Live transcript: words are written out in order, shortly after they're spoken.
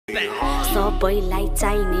सबैलाई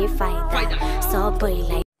चाहिने फाइदा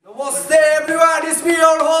सबैलाई Namaste everyone, it's me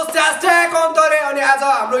your host #Antare अनि आज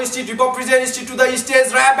हाम्रो institute represent to the stage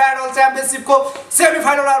rap battle championship को सेमी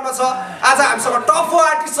फाइनल राउन्डमा छ। आज हामीसँग टप 4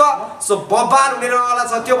 आर्टिस्ट छ, सो बब्बाल हुने रहला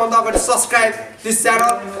छ। त्यो भन्दा अगाडि subscribe this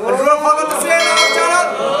channel and don't forget to share our channel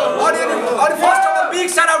अनि first of big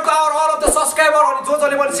shout out to our all of the subscriber अनि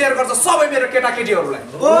जसले पनि शेयर गर्छ सबै मेरो केटाकेटीहरुलाई।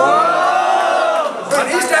 अनि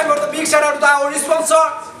this time for the big shout out to our sponsor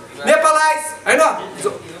Nepal Ice हैन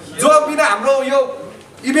जो बिना हाम्रो यो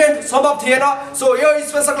इभेन्ट सम्भव थिएन। सो यो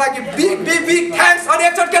स्पेशल लागि बिग थ्यांक्स अनि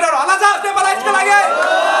एकचोटि केटाहरु हल्ला जाओस् नेपाल आइसको लागि।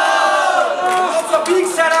 Also big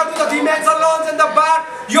shout out to the dimension launch and the bar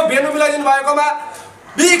यो भेन्यु मिलाइदिनु भएकोमा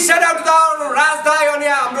big shout out to our राज दाइ अनि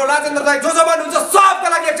हाम्रो राजेन्द्र दाइ जो जो भन्नुहुन्छ सबका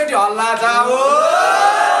लागि एकचोटि हल्ला जाओस्।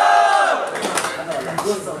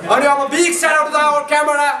 अनि अब big shout out to our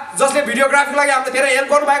camera जसले भिडियोग्राफीको लागि हामीले धेरै हेल्प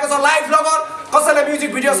गर्नु भएको छ। लाइभ ब्लगर कसैले म्युजिक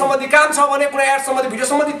भिडियो सम्बन्धी काम छ भने कुनै एड सम्बन्धी भिडियो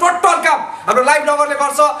सम्बन्धी टोटल काम हाम्रो लाइभ ब्लगरले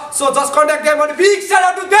गर्छ। सो जस्ट कन्ट्याक्ट देम अनि big shout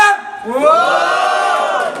out to them।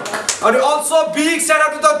 अनि also big shout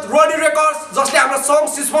out to the Roni Records जसले हाम्रो सङ्ग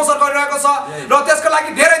स्पोन्सर गरिरहेको छ र त्यसको लागि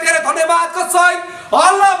धेरै धेरै धन्यवादको सहित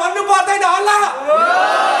हल्ला भन्नु पर्दैन हल्ला।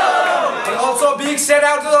 अनि also big shout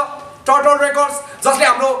out to the Turtle Records जसले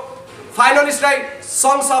हाम्रो फाइनलिस्टलाई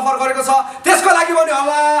सङ्ग सफर गरेको छ त्यसको लागि पनि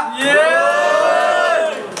हल्ला।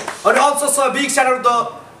 अनि also big shout out to the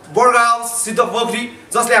बर्गाउस सिद्धपोखरी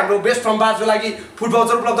जसले हाम्रो बेस्ट फ्रम बाजको लागि फुड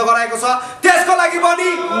भाउचर उपलब्ध गराएको छ त्यसको लागि पनि।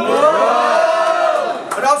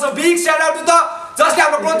 अनि also big shout out to the जसले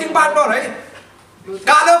हाम्रो क्लोथिङ पार्टनर है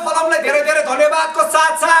कालो फलामलाई धेरै धेरै धन्यवादको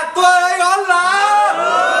साथ साथ तोय हल्ला।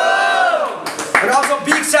 अनि also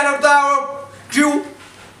big shout out to our crew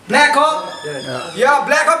black हक या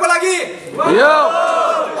ब्ल्याक हकको लागि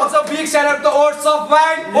also big shout out to the oats of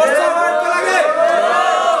wine को लागि।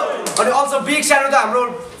 अनि also big shout out to हाम्रो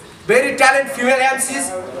भेरी ट्यालेन्ट फिमेल एमसीज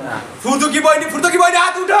फुर्दुकी बहिनी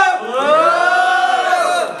हात उठाऊ।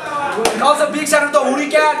 Also big shout out to the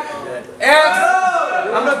हुरिक्यान x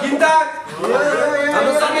हाम्रो गिन्ता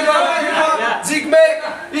हाम्रो सङ्गीत Jigme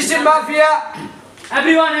eastern mafia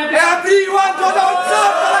everyone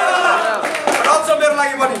also मेरो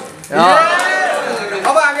लागि पनि।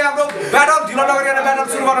 अब हामी हाम्रो ब्याटल ढिलो नगरिकन ब्याटल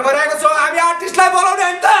सुरु गर्न गइरहेको छौँ। हामी आर्टिस्टलाई बोलाउने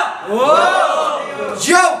हैन त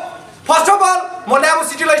यो फर्स्ट अफ अल म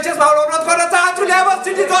ल्याबोसिटीलाई स्टेजमा अनुरोध गर्न चाहन्छु।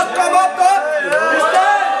 ल्याबोसिटी जस्ट कम अप द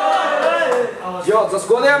यो just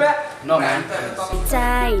go there man no man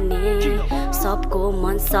चाहिने सबको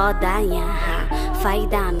मन सदा यहाँ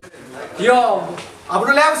फाइदा यो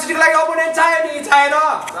हाम्रो ल्याबोसिटीको लागि अपोनेन्ट चाहियो नि छैन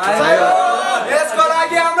यसको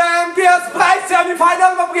लागि हाम्रो M.P.S प्राइज सेमी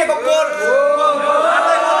फाइनलमा पुगेको पोर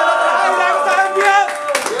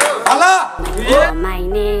हल्ला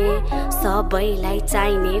माइने सबैलाई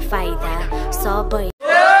चाहिने फाइदा सबै।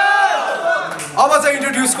 अब चाहिँ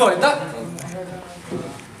इन्ट्रोड्युस को हैन त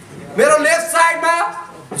मेरो लेफ्ट साइडमा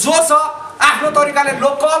जो छ आफ्नो तरिकाले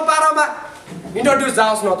लोकल पारामा इन्ट्रोड्युस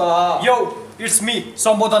जाओस् न त। यो इट्स मी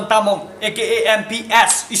सम्बोधन Tamang aka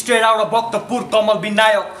M.P.S straight out of Bhaktapur Kamal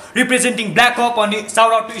Vinayak representing black hop अनि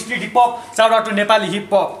shout out to street hip hop shout out to Nepali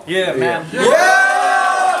hip hop yeah man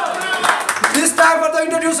this time for the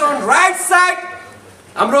introduction on right side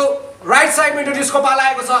हाम्रो right साइडमा introduce को पाला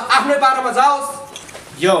आएको छ आफ्नै पारामा जाओस्।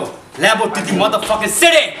 yo Labosity motherfucking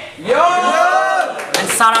city yo and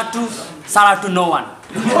shout out to no one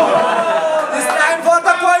this time for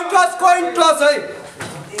the coin toss है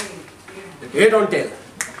head on tail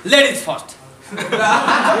ladies first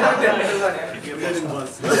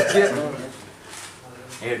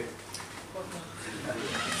head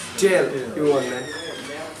tail you want man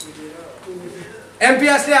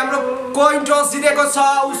M.P.S ले हाम्रो कोइन टस जितेको छ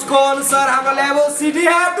उसको अनुसार हाम्रो Labosity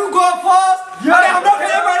have to go first। अरे हाम्रो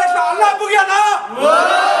फेरि माइनस हल्ला पुग्यो न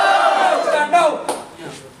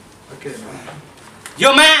yo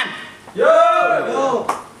man यो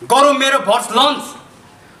गरौँ मेरो भर्स लन्च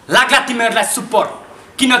लाग्ला तिमीहरूलाई सुपर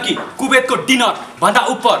किनकि कुवेतको डिनर भन्दा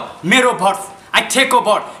उपर मेरो verse I take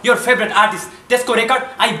over your favorite artist त्यसको record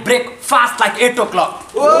I break fast like 8 o'clock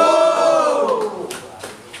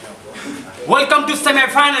Welcome to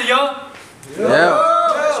semi-final yo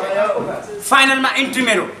फाइनलमा इन्ट्री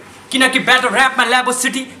मेरो किनकि ब्याटल र्यापमा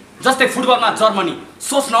Labosity जस्तै फुटबलमा जर्मनी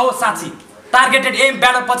सोच्न हो साँच्ची टार्गेटेड एम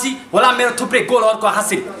ब्याटल पछि होला मेरो थुप्रै गोलहरुको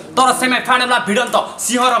हासिल तर सेमिफाइनलमा भिडन्त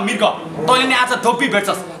सिंह र मृग तैले नि आज धोपी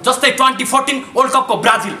भेट्छस् जस्तै 2014 वर्ल्ड कपको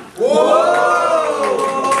ब्राजिल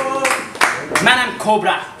म्यानम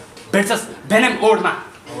खोब्रा भेट्छस् भेनम ओडमा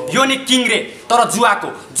यो नि किङ रे तर जुवाको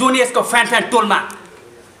जोनी यसको फ्यान टोलमा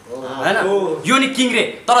हैन यो नि किङ रे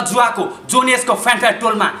तर जुवाको जोनी यसको फ्यान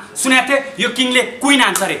टोलमा सुनेथे यो किङले क्वीन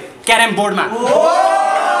हान्छ रे क्यारम बोर्डमा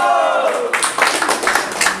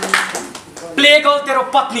प्ले गर्ल तेरो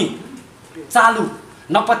पत्नी चालु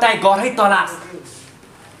नपताई गरै तलास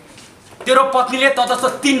तेरो पत्नीले त जस्तो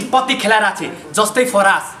 3 पत्ती खेलाइरहेको छे जस्तै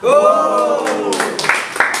फरास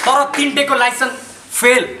तर 3 टेको लाइसेन्स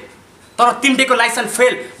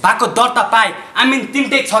फेल भएको दर्ता पाए आई मिन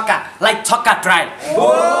 3 टेक छक्का लाइक छक्का trial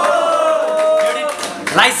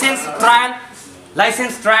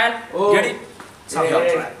licence trial get it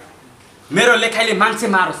मेरो लेखाइले मान्छे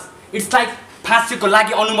मारोस् इट्स लाइक फाँसीको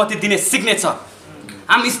लागि अनुमति दिने signature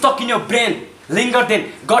I'm stuck in your brain linger then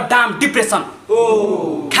goddamn depression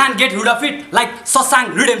can't get rid of it like Shawshank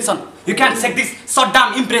Redemption you can't take this shutdown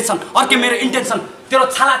impression अर्के मेरो intention तेरो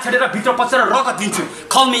छाला छेडेर भित्र पसेर रगत दिन्छु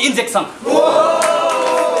call me injection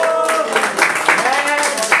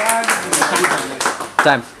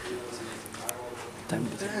time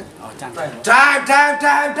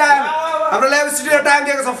हाम्रो Labosity टाइम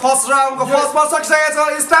दिएको छ फर्स्ट राउन्डको फर्स्ट बस सकिसकेको छ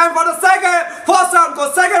it's time for the first राउन्डको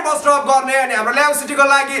second bus drop गर्ने अनि हाम्रो Labosity को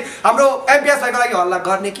लागि हाम्रो M.P.S भाइको लागि हल्ला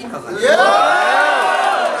गर्ने कि नगर्ने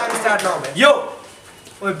टाइम स्टार्ट नाउ यो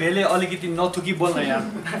ओइ भेले अलिकति नथुकी बोल्न यार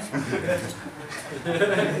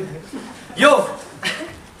यो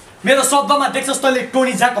मेरो शब्दमा देख्छस् तैले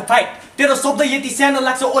टोनी जाको फाइट तेरो शब्द यति सानो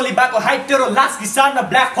लाग्छ ओलिबाको हाइट तेरो लास घिसार्न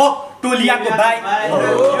ब्ल्याक हक टोलियाको भाइ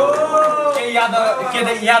के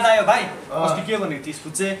याद आयो भाइ अस्ति के भनेको थिइस्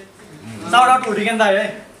पुच्छे साउट आउट हुरिकेन दाइ है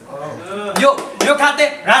यो खाते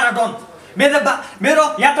राणा डन मेरो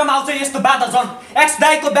यात्रामा आउँछ यस्तो बाधा जन एक्स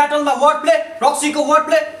दाइको ब्याटलमा वर्ड प्ले रक्सीको वर्ड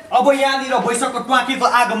प्ले अब यहाँनिर भइसक्यो ट्वाकीको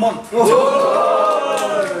आगमन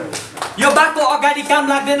यो बाटो अगाडि काम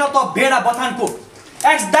लाग्दैन त भेडा बथानको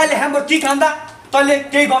एक्स दाइले ह्यामर किक हान्दा तैले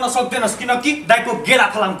केही गर्न सक्दैनस् किनकि दाइको गेडा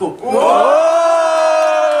फलामको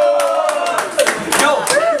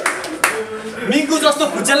मिङ्गु जस्तो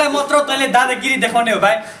खुच्चेलाई मात्र तैले दादागिरी देखाउने हो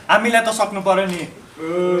भाइ हामीलाई त सक्नु पर्यो नि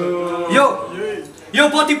यो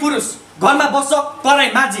पति पुरुष घरमा बस्छ तराई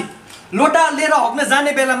माझी लोटा लिएर हग्न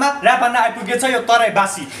जाने बेलामा र्यापान्न आइपुगेछ यो तराई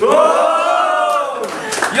बासी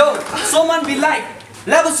यो Soman be like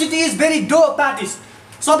Labosity is very dope artist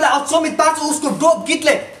सबलाई अचम्मित पार्छ उसको डोप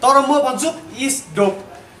गीतले तर म भन्छु इज डोप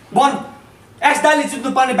वन एक्स दाइले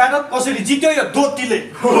जित्नु पर्ने ब्याटल कसरी जित्यो यो दोतीले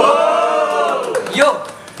यो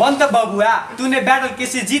भन त बबुआ तूने बैटल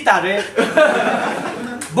कैसे जीता रे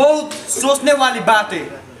बहुत सोचने वाली बात है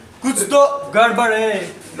कुछ तो गड़बड़ है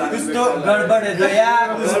दया कुछ तो गड़बड़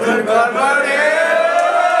है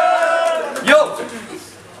यो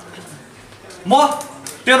म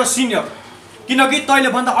तेरो सिनियर किनकि तैले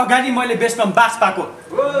भन्दा अगाडि मैले बेस्टम बास पाएको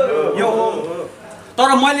यो तर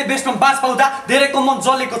मैले बेस्टम बास पाउँदा धेरैको मन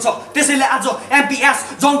जलेको छ त्यसैले आज M.P.S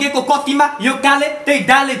जङ्गेको कत्तीमा यो काले त्यही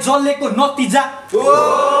डाले जलेको नतिजा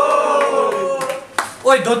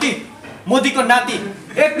ओइ धोती मोदीको नाति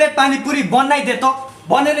एक प्लेट पानीपुरी बनाइदे त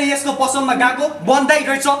भनेर यसको पसलमा गएको बन्दै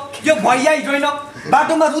रहेछ यो भैया रहेन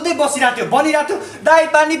बाटोमा रुँदै बसिरहेको थियो बनिरहेको थियो दाइ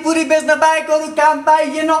पानीपुरी बेच्न बाहेक अरू काम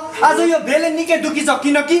पाइएन आज यो भेले निकै दुखी छ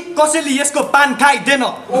किनकि कसैले यसको पान खाइदिएन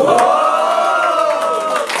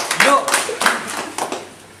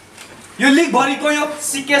यो लिग भरिको यो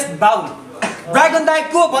सिकेस्ट बाहुन ड्रागन दाइ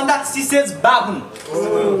को भन्दा सिसेज बाहुन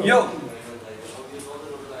यो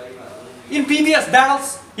in previous battles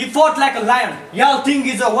he fought like a lion y'all think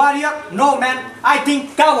he's a warrior no man I think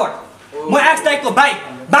coward म एक्स दाइको बाइक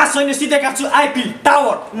बास छैन सिधै काट्छु I feel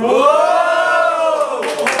tower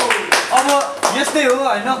अब यस्तै हो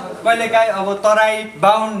हैन कहिलेकाहीँ अब तराई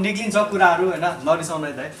बाहुन निक्लिन्छ कुराहरू हैन नरिसाउनु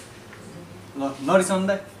है दाइ ल नरिसाउनु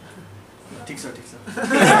दाइ ठीक छ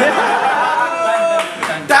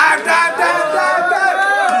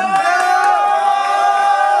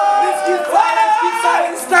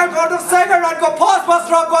Time for the second round को फर्स्ट बस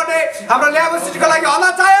ड्रप गर्ने हाम्रो Labosity को लागि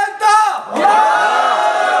हल्ला चाहियो नि त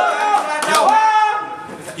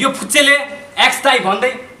यो फुच्चेले एक्स दाइ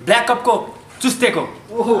भन्दै ब्ल्याक कपको चुस्तेको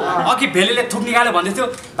अघि भेलेले थुक निकाल्यो भन्दै थियो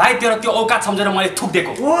भाइ तेरो त्यो औकात सम्झेर मैले थुक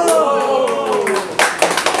दिएको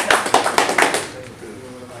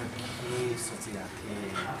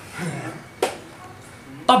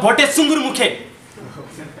त भोटे सुँगुर मुखे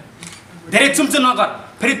धेरै चुम्चु नगर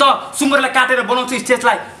फेरि त सुँगुरलाई काटेर बनाउँछु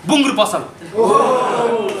स्टेजलाई बुङ्गुर पसल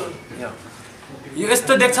यो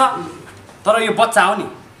यस्तो देख्छ तर यो बच्चा हो नि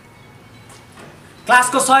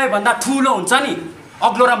क्लासको सबैभन्दा ठुलो हुन्छ नि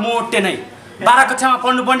अग्लो र मोटे नै 12 कक्षामा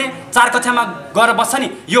पढ्नु पर्ने 4 कक्षामा गएर बस्छ नि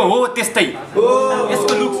यो हो त्यस्तै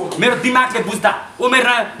यसको लुक मेरो दिमागले बुझ्दा उमेर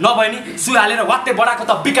नभए नि सुई हालेर वात्ते बढाको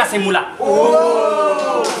त विकासै मुला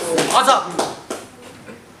अझ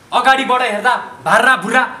अगाडिबाट हेर्दा भार्रा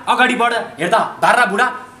बुढा अगाडिबाट हेर्दा भार्रा बुढा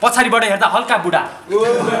पछाडिबाट हेर्दा हल्का बुढा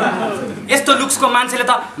यस्तो लुक्सको मान्छेले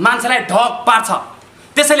त मान्छेलाई ढक पार्छ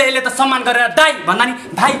त्यसैले यसले त सम्मान गरेर दाइ भन्दा नि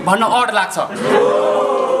भाइ भन्न अड लाग्छ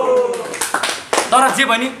तर जे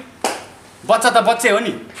भने बच्चा त बच्चे हो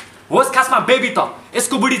नि होस् खासमा बेबी त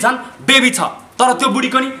यसको बुढी झन् बेबी छ तर त्यो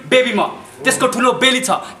बुढीको नि बेबी म त्यसको ठुलो बेली छ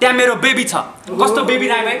त्यहाँ मेरो बेबी छ कस्तो बेबी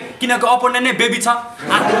राय भाइ किनकि अपोनेन्ट नै बेबी छ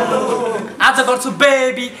आज गर्छु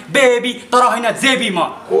बेबी बेबी तर होइन जेबी म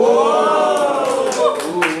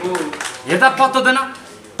हेर्दा पत्दैन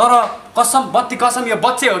तर कसम बत्ती कसम यो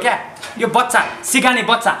बच्चे हो क्या यो बच्चा सिगाने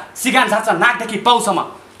बच्चा सिगान झार्छ नाकदेखि पाउसम्म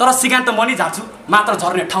तर सिगान त म नि झार्छु मात्र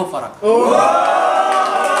झर्ने ठाउँ फरक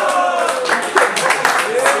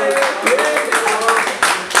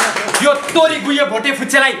यो तोरी गुयो भोटे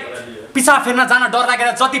फुच्चेलाई पिसा फेर्न जान डर लागेर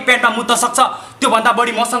जति प्यान्टमा मुत्न सक्छ त्योभन्दा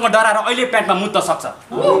बढी मसँग डराएर अहिले प्यान्टमा मुत्न सक्छ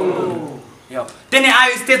यो त्यही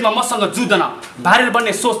आयो स्टेजमा मसँग जुध्दैन भाइरल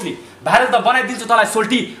बन्ने सोचले भाइरल त बनाइदिन्छु तँलाई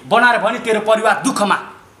सोल्टी बनाएर भने तेरो परिवार दुःखमा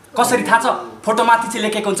कसरी थाहा छ फोटोमाथि चाहिँ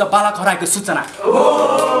लेखेको हुन्छ बालक हराएको सूचना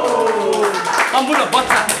अम्बुलो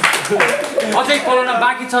बच्चा अझै पलाउन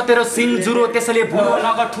बाँकी छ तेरो सिङ जुरो त्यसैले बुढो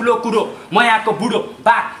नगर ठुलो कुरो म यहाँको बुढो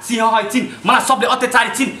बाघ सिंह है चिन मलाई सबले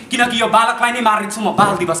अत्याचारी चिन किनकि यो बालकलाई नै मार्नेछु म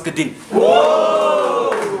बाल दिवसको दिन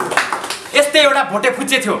यस्तै एउटा भोटे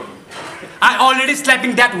फुच्चे थियो I already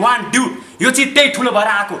स्ल्यापिङ that one due यो चाहिँ त्यही ठुलो भएर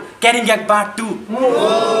आएको क्यारिङ ग्याङ पार्ट 2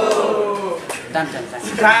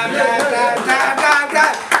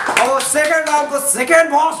 अब सेकेन्ड राउन्डको सेकेन्ड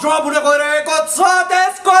भर्स ड्रप हुन गइरहेको छ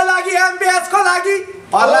त्यसको लागि M.P.S को लागि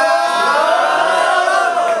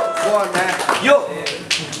यो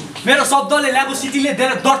मेरो शब्दले ल्याबोसिटीले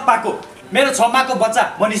धेरै दर्द पाएको मेरो छमाको बच्चा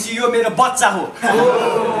भनेपछि यो मेरो बच्चा हो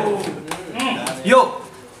यो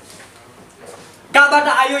कहाँबाट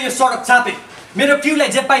आयो यो सडक छापे मेरो क्युलाई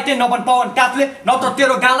जे पाइ त्यही नबन पवन काफले नत्र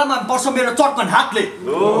तेरो गालामा पर्छ मेरो चटकन हातले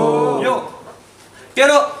यो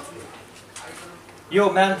तेरो यो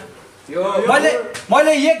म्यान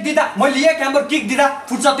मैले एक दिँदा मैले एक ह्यामर किक दिँदा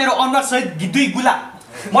फुट्छ तेरो अनुहार सहित 2 गुला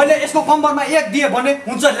मैले यसको कम्बरमा एक दिए भने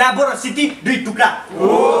हुन्छ ल्याबो र सिटी 2 टुक्रा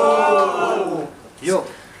यो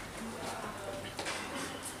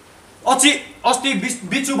अस्ति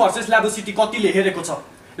बिचु भर्सेस ल्याबोसिटी कतिले हेरेको छ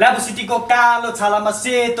ल्याबोसिटीको कालो छालामा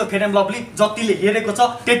सेतो फेरम लभली जतिले हेरेको छ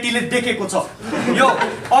त्यतिले देखेको छ यो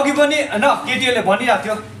अघि पनि हैन केटीहरूले भनिरहेको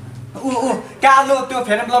थियो कालो त्यो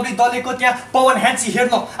फेरम लभली दलेको त्यहाँ पवन ह्यान्सी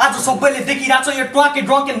हेर्न आज सबैले देखिरहेछ यो ट्वाके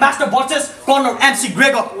ड्रङ्केन master versus corner MC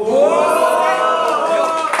Gregor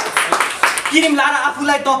cream लाएर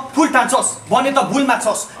आफूलाई त फुल ठान्छस् भने त भुलमा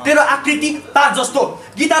छस् तेरो आकृति तार जस्तो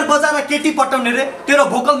गिटार बजाएर केटी पटाउने रे तेरो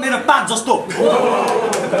भोकल मेरो पात जस्तो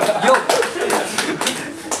यो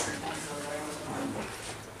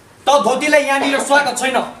त धोतीलाई यहाँनिर स्वागत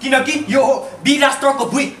छैन किनकि यो हो वीरराष्ट्रको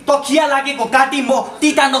भुइँ त खिया लागेको काटी म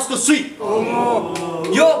टिटानसको सुई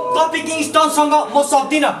यो कपी किङ स्टनसँग म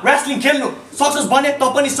सक्दिनँ रेस्लिङ खेल्नु सक्सेस भने त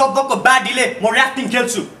पनि शब्दको बाडीले म ऱ्याफ्टिङ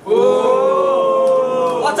खेल्छु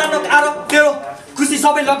अचानक आएर तेरो खुसी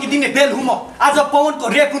सबै लगिदिने बेल हुँ म आज पवनको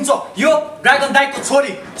रेप हुन्छ यो ड्रागन दाईको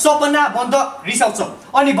छोरी सपना बन्द रिसाउँछ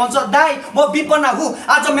अनि भन्छ दाई म विपन्ना हुँ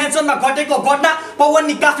आज मेन्सनमा घटेको घटना पवन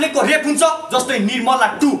नि काफ्लेको रेप हुन्छ जस्तै निर्मला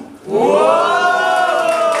 2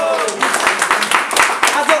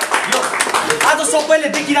 आज सबैले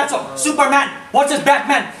देखिरहेछ सुपरम्यान भर्सेस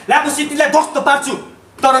ब्याटम्यान ल्याबोसिटीलाई ध्वस्त पार्छु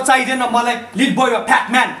तर चाहिँदैन मलाई लिड बोय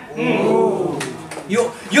फ्याटम्यान यो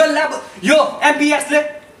M.P.S ले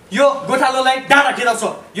यो गोठालोलाई डाँडा खेलाउँछ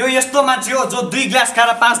यो यस्तो मान्छे हो जो 2 ग्लास खाएर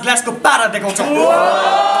 5 ग्लासको पारा देखाउँछ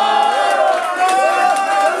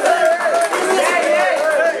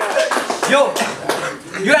यो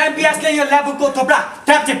M.P.S ले यो ल्याबुको थोप्रा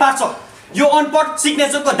ट्याप्चे पार्छ यो अनपढ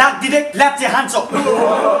सिग्नेचरको दाग दिँदै ल्याप्चे हान्छ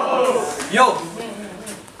यो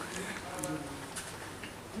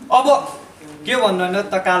अब के भन्नु न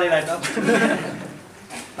त कालेलाई त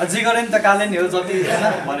अझै गरे नि त काले नि हो जति हैन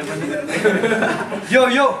भने पनि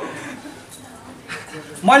यो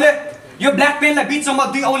मैले यो ब्ल्याक पेनलाई बिचमा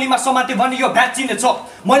 2 औलीमा समाते भने यो भ्याचिने छ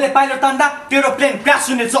मैले पाइलट तान्दा तेरो प्लेन क्र्यास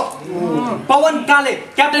हुने छ पवन काले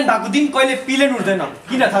क्याप्टेन भएको दिन कहिले प्लेन उड्दैन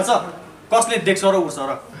किन थाहा छ कसले देख्छ र उड्छ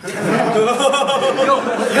र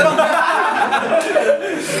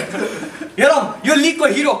हेरौँ यो लिगको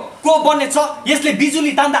हिरो को बन्ने छ यसले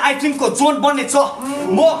बिजुली तान्दा आइफिल्मको जोन बन्ने छ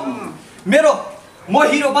म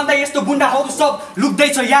हिरो बन्दा यस्तो गुण्डाहरू सब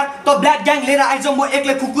लुक्दैछ यार त ब्ल्याक ग्याङ लिएर आइज म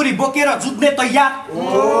एक्लै खुकुरी बोकेर जुत्ने तयार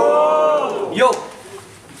यो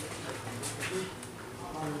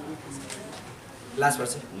लास्ट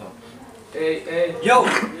वर्ष यो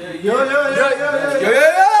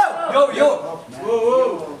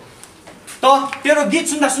त तेरो गीत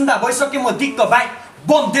सुन्दा सुन्दा भइसक्यो म दिक्क भाइ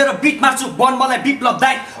बम दिएर बिट मार्छु बन मलाई विप्लव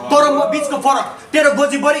दाइ तर म बिचको फरक तेरो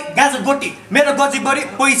गोजीभरि गाजर गोटी मेरो गोजीभरि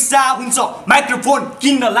पैसा हुन्छ माइक्रोफोन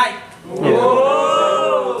किन्नलाई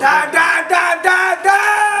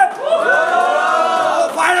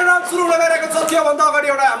फाइनल राउन्ड सुरु हुन गइरहेको छ त्योभन्दा अगाडि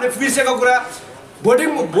एउटा हामीले बिर्सेको कुरा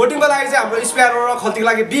भोटिङको लागि चाहिँ हाम्रो स्प्यारो र खल्तीको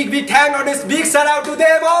लागि बिग थ्याङ्क अनि big shout out to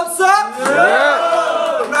them also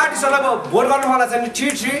आर्टिस्टहरूलाई vote गर्नु मलाई चाहिँ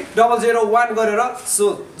 33001 गरेर so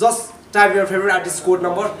just type your favourite artist code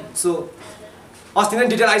number so अस्ति नै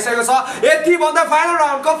डिटेल आइसकेको छ यति भन्दा फाइनल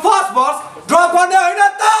राउन्डको फर्स्ट भर्स ड्रप गर्ने होइन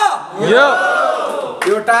त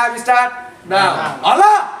यो टाइम स्टार्ट नाउ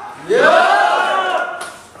होला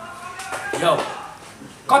यो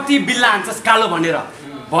कति बिल्ला हान्छस् कालो भनेर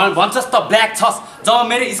भन्छस् त ब्ल्याक छस् जब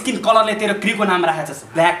मेरो स्किन कलरले तेरो क्रिमको नाम राखेछस्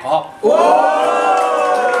ब्ल्याक हो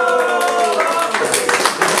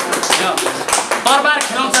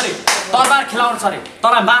तरबार खेलाउँछ रे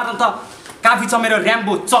तँलाई मार्न त काफी छ मेरो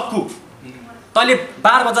र्याम्बो चक्कु तैँले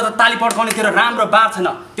 12 बजेर ताली पड्काउने तेरो राम्रो बार छैन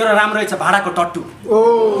तेरो राम्रो रहेछ भाडाको टट्टु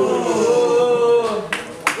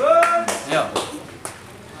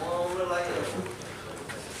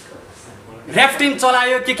ऱ्याफ्टिङ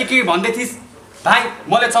चलायो के भन्दै थिइस् भाइ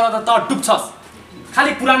मैले चलाउँदा त डुब्छस्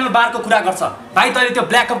खालि पुरानो बारको कुरा गर्छ भाइ तैँले त्यो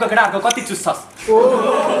ब्ल्याक कपको केटाहरूको कति चुस्छस्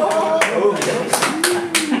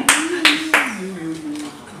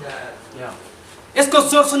यसको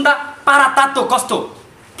स्वर सुन्दा पारा तातो कस्तो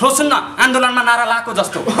फ्लो सुन्न आन्दोलनमा नारा लाको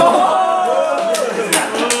जस्तो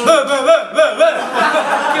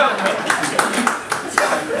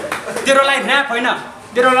तेरोलाई ऱ्याप होइन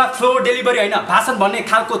तेरोलाई फ्लो डेलिभरी होइन भाषण भन्ने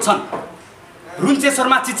खालको छन्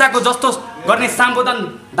रुन्चेश्वरमा चिचाको जस्तो गर्ने सम्बोधन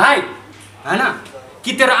भाइ होइन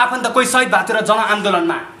कि तेरो आफन्त कोही शहीद भएको तेरो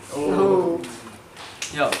जनआन्दोलनमा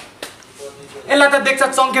यसलाई त देख्छ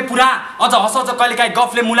चङ्के पुरा अझ हसौज कहिलेकाहीँ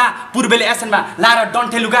गफले मुला पूर्वेले एसनमा लाएर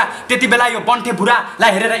डन्ठे लुगा त्यति बेला यो बन्ठे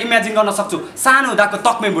बुढालाई हेरेर इमेजिन गर्न सक्छु सानो हुँदाको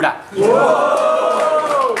तक्मे बुढा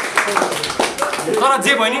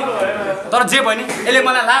तर जे भयो नि यसले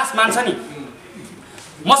मलाई लास्ट मान्छ नि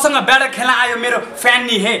मसँग ब्याडर खेल्न आयो मेरो फ्यान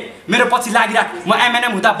नि हे मेरो पछि लागिराख म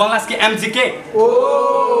एमएनएम हुँदा बङ्गलादेशकी एमजीके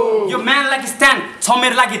यो म्यानलाई स्ट्यान्ड छ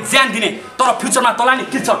मेरो लागि ज्यान दिने तर फ्युचरमा तँलाई नि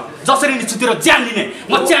किल्छ जसरी नि छु तेरो ज्यान लिने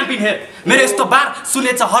म च्याम्पियन हे मेरो यस्तो बार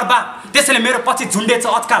सुनेछ हर बार त्यसैले मेरो पछि झुन्डेछ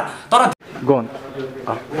अजकाल तर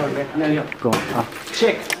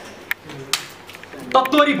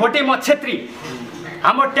तत्तोरी भोटे म छेत्री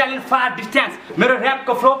हाम्रो ट्यालेन्ट फार डिस्टेन्स मेरो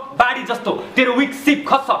ऱ्यापको फ्लो बाढी जस्तो तेरो विक सिप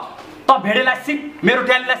खस्छ त भेडेलाई सिक मेरो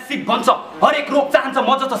ट्यालेन्टलाई सिक भन्छ हरेक रोग चाहन्छ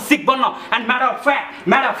म जस्तो सिक बन्न एन्ड म्याटर अफ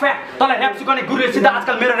फ्याक्ट तँलाई ऱ्याप सिकाउने गुरुले सिधा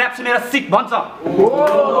आजकल मेरो ऱ्याप सुनेर सिक भन्छ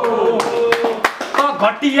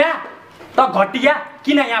त घटिया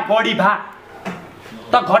किन यहाँ बढी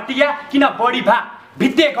भा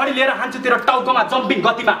भित्ते घडी लिएर हान्छु तेरो टाउकोमा जम्पिङ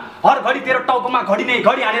गतिमा हर घडी तेरो टाउकोमा घडी नै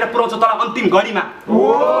घडी हानेर पुऱ्याउँछु तँलाई अन्तिम घडीमा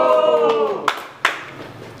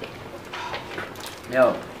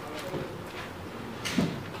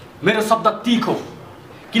मेरो शब्द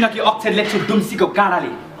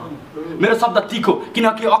तीखो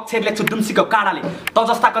किनकि अक्षर लेख्छु दुम्सीको काँडाले त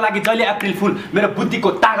जस्ताको लागि जहिले अप्रिल फुल मेरो बुद्धिको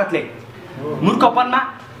तागतले मूर्खपनमा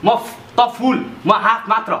म त फुल म हात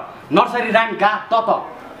मात्र नर्सरी राइम गा त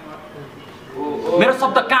मेरो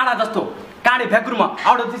शब्द काँडा जस्तो काँडे भ्याकुरमा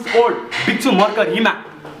out of this old बिच्छु merc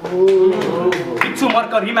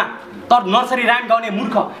Rima तर नर्सरी राइम गाउने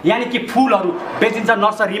मूर्ख यानि कि फुलहरू बेचिन्छ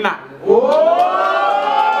नर्सरीमा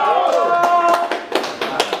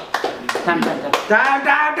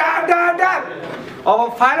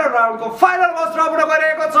अब फाइनल राउन्डको फाइनल बस राउन्ड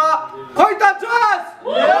गरेको छ खोइ त जोस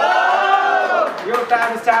यो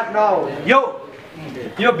टाइम स्टार्ट नाउ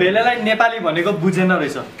यो भेलेलाई नेपाली भनेको बुझेन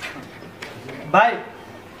रहेछ भाइ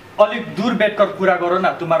अलिक दूर बैठकर कुरा करो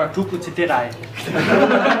ना तुम्हारा टू कुछ तेरा है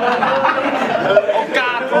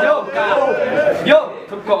यो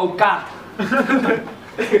तुमको औकात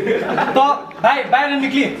तो भाइ बाहिर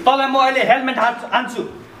निक्ली तँलाई म अहिले हेलमेट हान्छु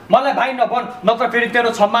मलाई भाइ नभन नत्र फेरि तेरो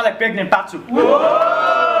छम्मालाई प्रेग्नेन्ट पार्छु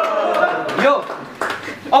यो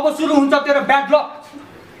अब सुरु हुन्छ तेरो ब्याड लक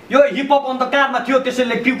यो हिपहप अन द कारमा थियो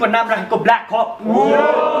त्यसैले क्रिउको नाम राखेको ब्ल्याक हक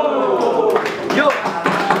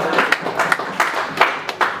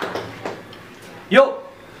यो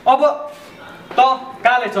अब त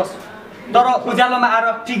काले छस् तर उज्यालोमा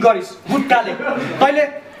आएर टी गरिस् गुटकाले तैले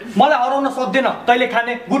मलाई हराउन सक्दैन तैले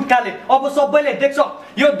खाने गुटकाले अब सबैले देख्छ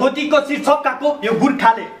यो धोतीको शीर्षकको यो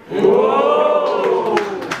गुर्खाले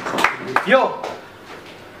यो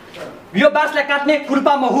बाँसलाई काट्ने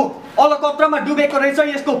खुर्पामा हो अलकत्रमा डुबेको रहेछ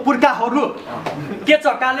यसको पुर्खाहरू के छ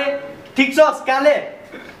काले ठीक छस् काले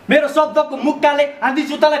मेरो शब्दको मुक्काले आन्धी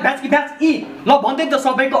जुत्तालाई भ्याचकी भ्याच यी ल भन्दै त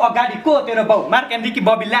सबैको अगाडि को तेरो बाउ मार्क एन्ड्रिकी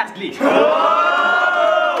बबी ल्यास्ली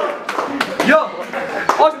यो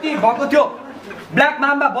अस्ति भएको थियो black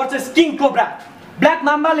mamba versus king cobra black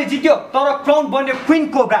माम्बाले जित्यो तर क्राउन बन्यो क्वीन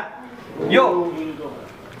कोब्रा यो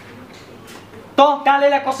त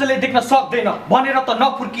कालेलाई कसैले देख्न सक्दैन भनेर त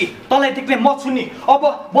नफुर्की तँलाई देख्ने म छु नि अब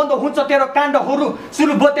बन्द हुन्छ तेरो काण्डहरू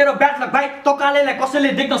सुरु भयो तेरो ब्याटलक भाइ त कालेलाई कसैले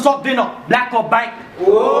देख्न सक्दैन ब्ल्याक कप बाइक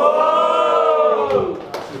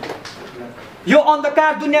यो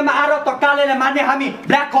अन्धकार दुनियाँमा आएर त कालेलाई मान्ने हामी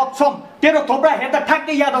ब्ल्याक कप छौँ तेरो थोप्रा हेर्दा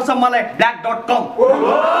ठ्याक्कै याद आउँछ मलाई black.com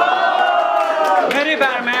Very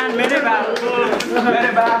bad man, very bad.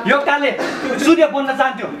 यो काले सूर्य बन्न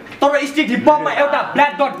चाहन्थ्यो तर स्ट्रिट हिपहपमा एउटा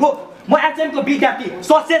ब्ल्याक डट हो म एचएमको विद्यार्थी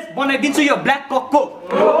ससेज बनाइदिन्छु यो ब्ल्याक ककको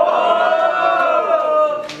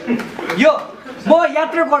यो म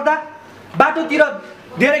यात्रा गर्दा बाटोतिर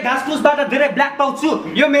धेरै घाँसफुसबाट धेरै ब्ल्याक पाउँछु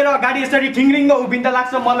यो मेरो गाडी यसरी ठिङ्रिङ्ग उभिँदा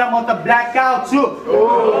लाग्छ मलाई म त ब्ल्याक आउट छु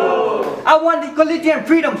I want equality and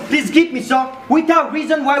freedom. Please give me, sir. Without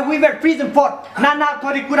reason why we were prison for. नाना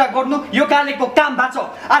थरी कुरा गर्नु यो कालेको काम बाँच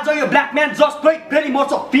आज यो ब्ल्याक म्यान जस्ट फेरि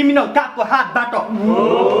मर्छ क्रिमिनल कापको हातबाट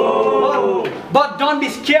But don't be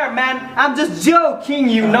scared, man. I'm just joking,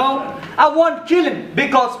 you know. I won't kill him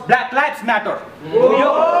because Black Lives Matter.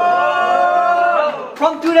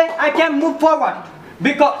 From today, I can move forward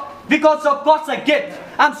because of course I get.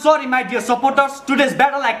 I'm sorry, my dear supporters. Today's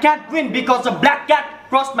battle I can't win because a black cat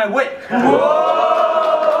crossed my way.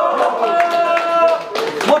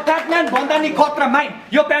 म ट्याटम्यान भन्दा नि खतरा mine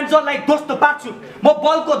यो प्यान्जरलाई दोस्तो पार्छु म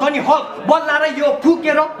बलको धनी हल बल लाएर यो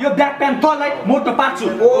फुकेर यो ब्ल्याक प्यान थलाई मोटो पार्छु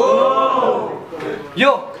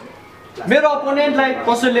यो मेरो अपोनेन्टलाई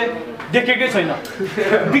कसैले देखेकै छैन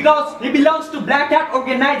because Hee belongs to black CAT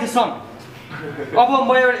organisation अब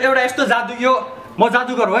म एउटा यस्तो जादु यो म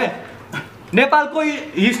जादुगर हो है नेपालको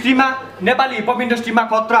हिस्ट्रीमा नेपाली हिपहप इन्डस्ट्रीमा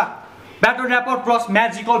खतरा battle rapper plus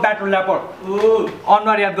magical battle rapper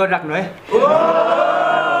अनुहार याद गरिराख्नु है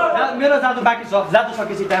मेरो जादु बाँकी छ जादु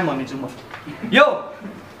सकेपछि टाइम भनिदिन्छु म यो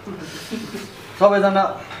सबैजना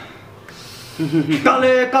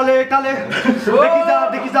काले काले काले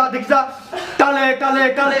देखिजा काले काले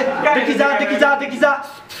काले देखिजा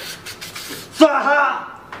स्वाहा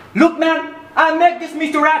Look man, I make this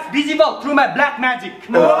Mr. Rats visible through my black magic.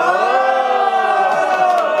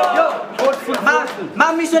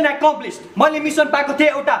 My mission accomplished. मैले मिसन पाएको थिएँ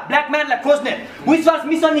एउटा ब्ल्याक म्यानलाई खोज्ने which was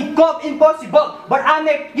mission impossible but I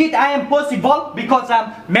make it I am possible because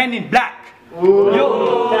I'm man in black. यो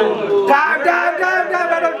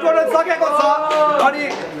सकेको छ अनि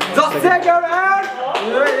just take your hand.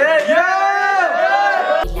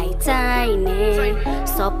 चाहिने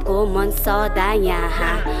सबको मन सदा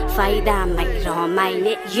यहाँ फाइदामै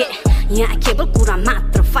रमाइने यहाँ केवल कुरा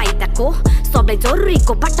मात्र फाइदाको सबलाई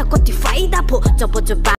जरुरीको बाट कति फाइदा भो जब